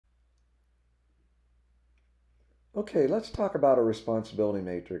Okay, let's talk about a responsibility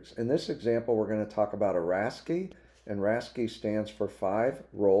matrix. In this example, we're going to talk about a RASCI, and RASCI stands for 5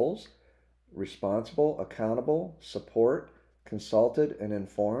 roles: responsible, accountable, support, consulted, and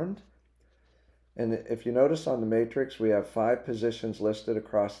informed. And if you notice on the matrix, we have 5 positions listed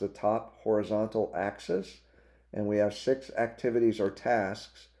across the top horizontal axis, and we have 6 activities or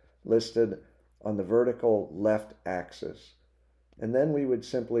tasks listed on the vertical left axis. And then we would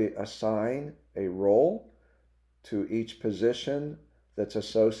simply assign a role to each position that's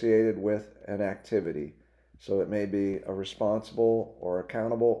associated with an activity. So it may be a responsible or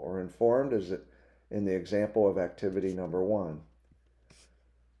accountable or informed, as in the example of activity number 1.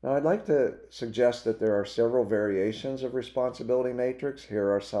 Now I'd like to suggest that there are several variations of responsibility matrix.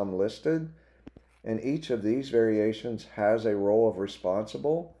 Here are some listed, and each of these variations has a role of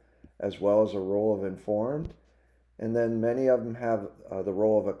responsible as well as a role of informed, and then many of them have the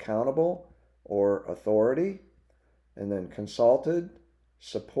role of accountable or authority, and then consulted,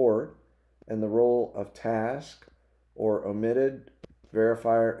 support, and the role of task or omitted,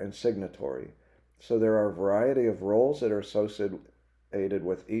 verifier, and signatory. So there are a variety of roles that are associated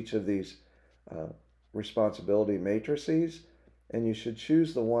with each of these responsibility matrices, and you should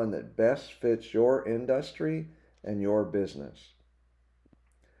choose the one that best fits your industry and your business.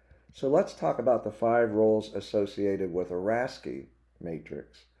 So let's talk about the 5 roles associated with a RASCI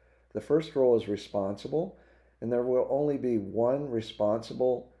matrix. The first role is responsible, and there will only be one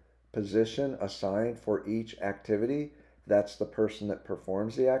responsible position assigned for each activity. That's the person that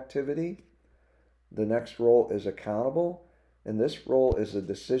performs the activity. The next role is accountable, and this role is the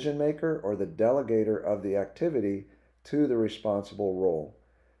decision maker or the delegator of the activity to the responsible role.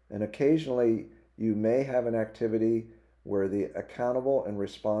 And occasionally you may have an activity where the accountable and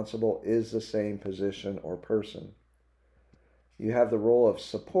responsible is the same position or person. You have the role of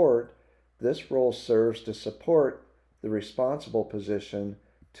support. This role serves to support the responsible position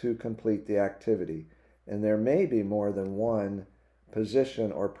to complete the activity. And there may be more than one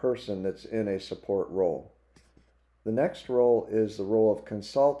position or person that's in a support role. The next role is the role of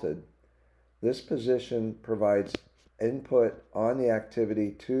consulted. This position provides input on the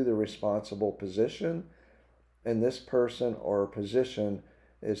activity to the responsible position, and this person or position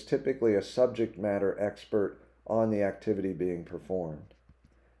is typically a subject matter expert on the activity being performed.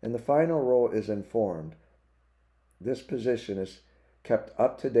 And the final role is informed. This position is kept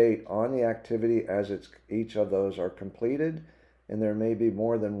up to date on the activity as each of those are completed, and there may be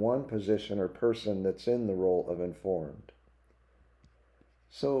more than one position or person that's in the role of informed.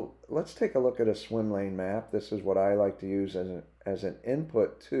 So let's take a look at a swim lane map. This is what I like to use as an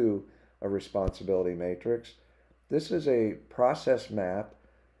input to a responsibility matrix. This is a process map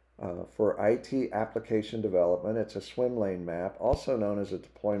for IT application development. It's a swim lane map, also known as a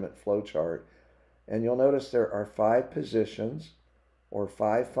deployment flowchart. And you'll notice there are 5 positions or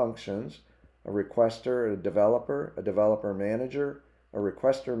 5 functions: a requester, a developer manager, a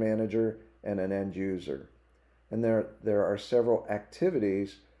requester manager, and an end user. And there are several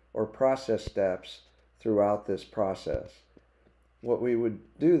activities or process steps throughout this process. What we would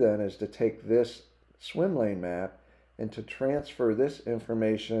do then is to take this swim lane map and to transfer this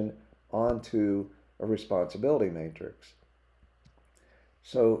information onto a responsibility matrix.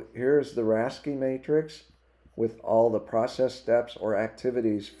 So here's the RASCI matrix with all the process steps or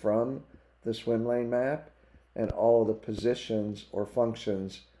activities from the swim lane map and all the positions or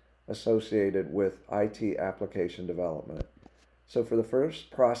functions associated with IT application development. So for the first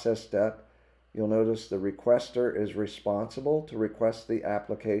process step, you'll notice the requester is responsible to request the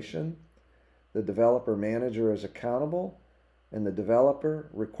application. The developer manager is accountable, and the developer,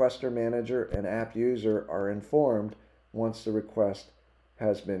 requester manager, and app user are informed once the request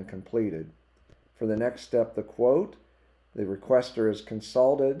has been completed. For the next step, the quote, the requester is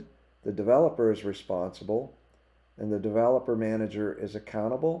consulted, the developer is responsible, and the developer manager is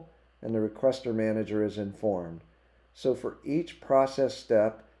accountable, and the requester manager is informed. So for each process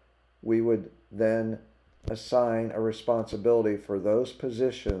step, we would then assign a responsibility for those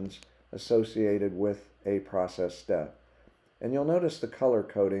positions associated with a process step. And you'll notice the color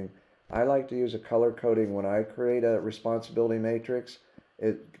coding. I like to use a color coding when I create a responsibility matrix.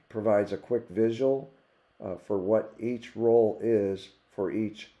 It provides a quick visual for what each role is for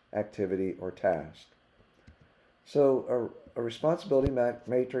each activity or task. So a responsibility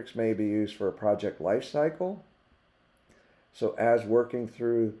matrix may be used for a project lifecycle. So as working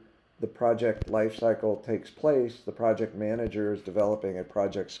through the project lifecycle takes place, the project manager is developing a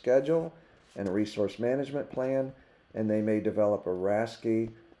project schedule and a resource management plan, and they may develop a RASCI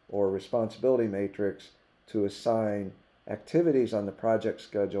or responsibility matrix to assign activities on the project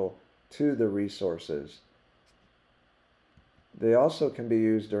schedule to the resources. They also can be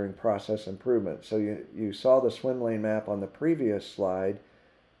used during process improvement. So you saw the swim lane map on the previous slide.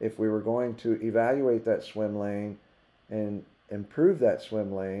 If we were going to evaluate that swim lane and improve that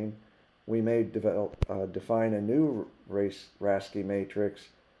swim lane, we may define a new RASCI matrix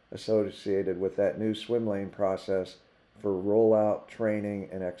associated with that new swim lane process for rollout, training,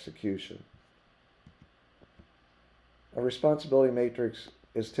 and execution. A responsibility matrix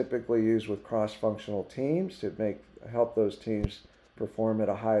is typically used with cross-functional teams to help those teams perform at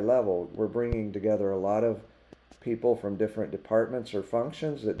a high level. We're bringing together a lot of people from different departments or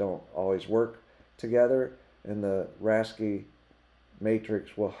functions that don't always work together, and the RASCI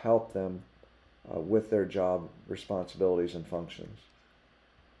matrix will help them with their job responsibilities and functions.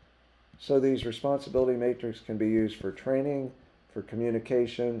 So these responsibility matrices can be used for training, for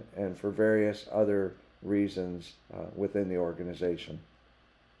communication, and for various other reasons within the organization.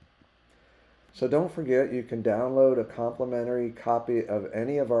 So don't forget, you can download a complimentary copy of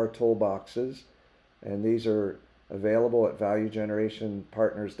any of our toolboxes, and these are available at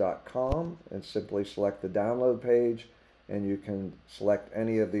valuegenerationpartners.com, and simply select the download page, and you can select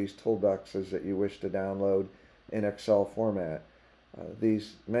any of these toolboxes that you wish to download in Excel format.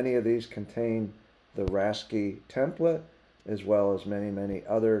 Many of these contain the RASCI template, as well as many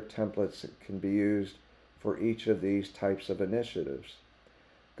other templates that can be used for each of these types of initiatives.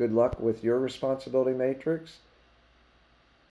 Good luck with your responsibility matrix,